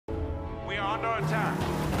We are under attack.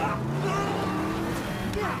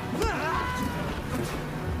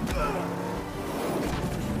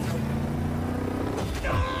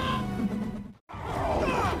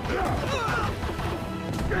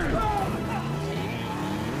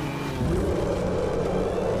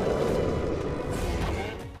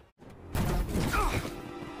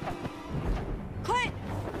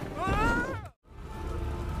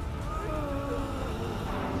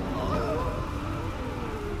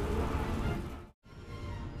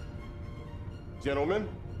 Gentlemen?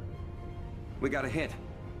 We got a hit.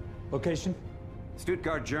 Location?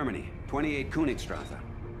 Stuttgart, Germany. 28 Königstrasse.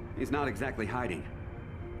 He's not exactly hiding.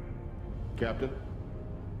 Captain?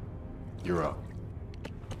 You're up.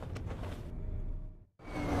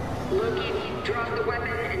 Loki, drop the weapon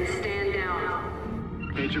and stand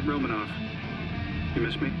down. Agent Romanov, you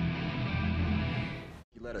miss me?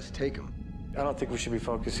 You let us take him. I don't think we should be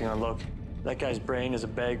focusing on Loki. That guy's brain is a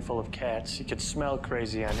bag full of cats. You could smell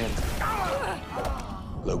crazy on him.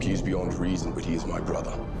 Loki is beyond reason, but he is my brother.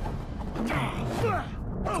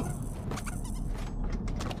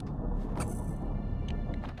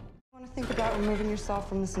 Want to think about removing yourself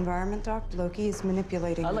from this environment, Doc? Loki is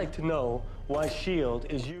manipulating I'd you. like to know why S.H.I.E.L.D.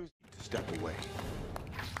 is used... Step away.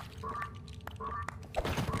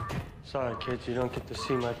 Sorry, kids, you don't get to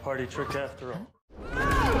see my party trick after all.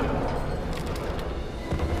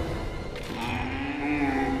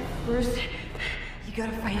 Bruce, you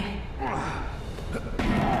gotta fight it.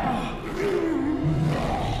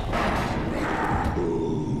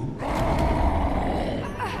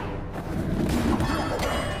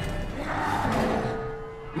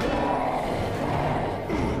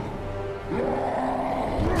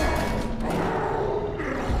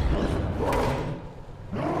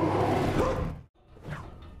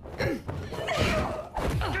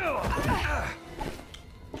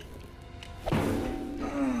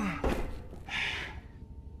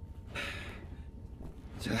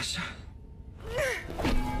 Sasha?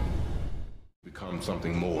 Become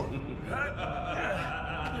something more.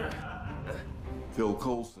 Phil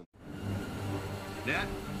Coulson. Yeah?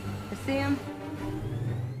 I see him.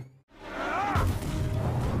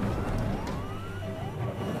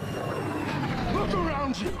 Look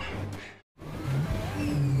around you!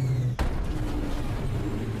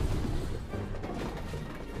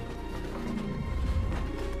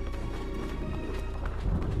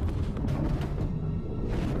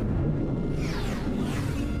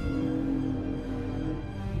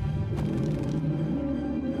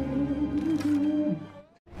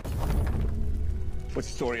 What's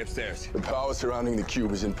the story upstairs? The power surrounding the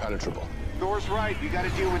cube is impenetrable. Thor's right. We got to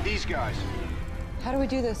deal with these guys. How do we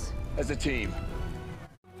do this? As a team.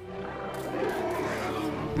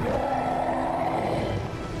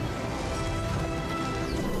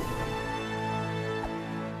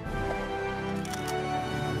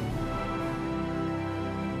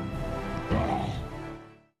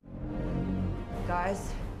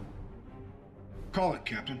 Guys? Call it,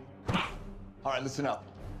 Captain. All right, listen up.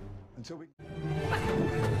 Until we...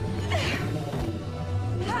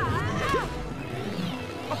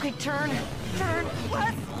 Okay, turn.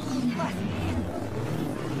 Left.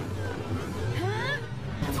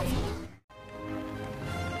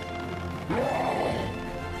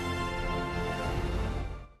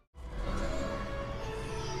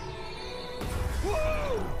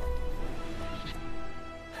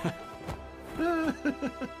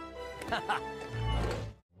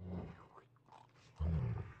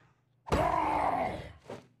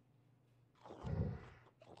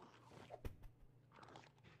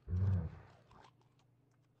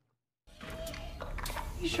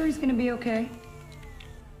 You sure he's gonna be okay?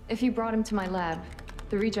 If you brought him to my lab,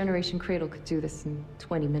 the regeneration cradle could do this in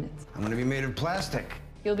 20 minutes. I'm gonna be made of plastic.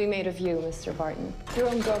 You'll be made of you, Mr. Barton. Your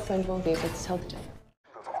own girlfriend won't be able to tell the difference.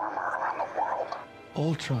 Of armor around the world.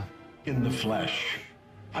 Ultron. In the flesh.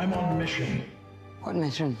 I'm on mission. What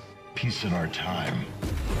mission? Peace in our time.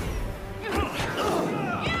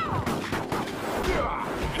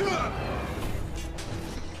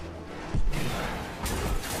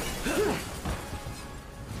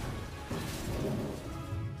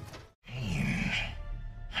 Pain.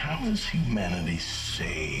 How is humanity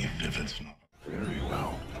saved if it's not? Very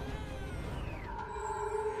well.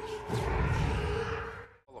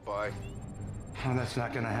 Lullaby. Oh, that's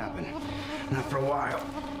not gonna happen. Not for a while.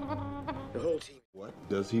 The whole team. What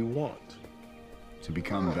does he want? To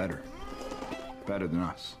become better. Better than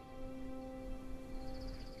us.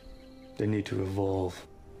 They need to evolve.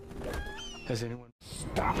 Has anyone...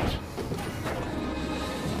 Stop it.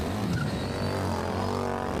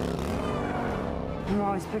 I'm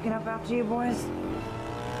always picking up after you boys.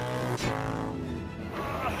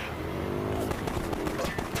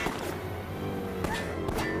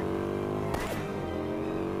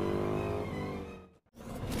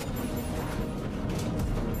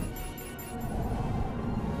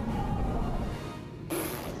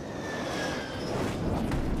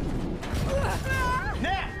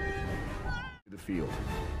 field.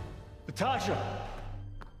 Natasha!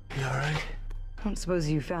 You all right? I don't suppose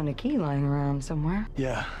you found a key lying around somewhere.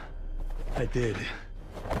 Yeah, I did.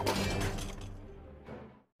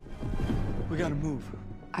 We gotta move.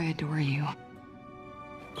 I adore you.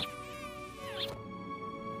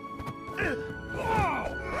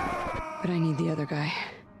 But I need the other guy.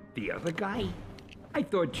 The other guy? I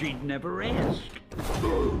thought she'd never ask.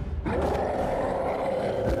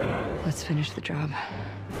 Let's finish the job.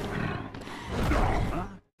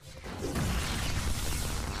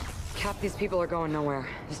 Cap, these people are going nowhere.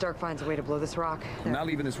 If Stark finds a way to blow this rock... I'm not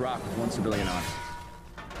leaving this rock with one civilian on it.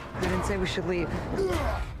 I didn't say we should leave.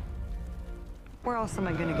 Where else am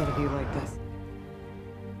I gonna get a view like this?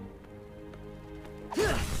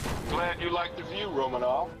 Glad you like the view,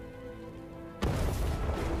 Romanov.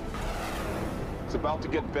 It's about to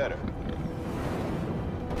get better.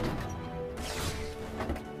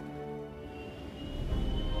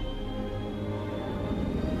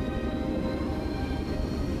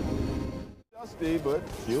 Dusty, but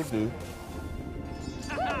he'll do.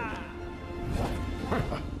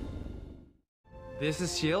 This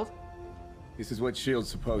is S.H.I.E.L.D.? This is what S.H.I.E.L.D's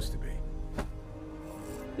supposed to be.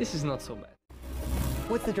 This is not so bad.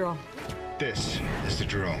 What's the drill? This is the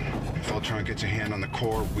drill. If Ultron gets a hand on the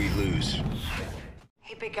core, we lose.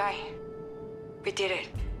 Hey, big guy. We did it.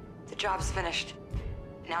 The job's finished.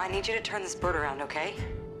 Now I need you to turn this bird around, okay?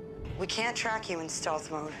 We can't track you in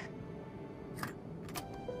stealth mode.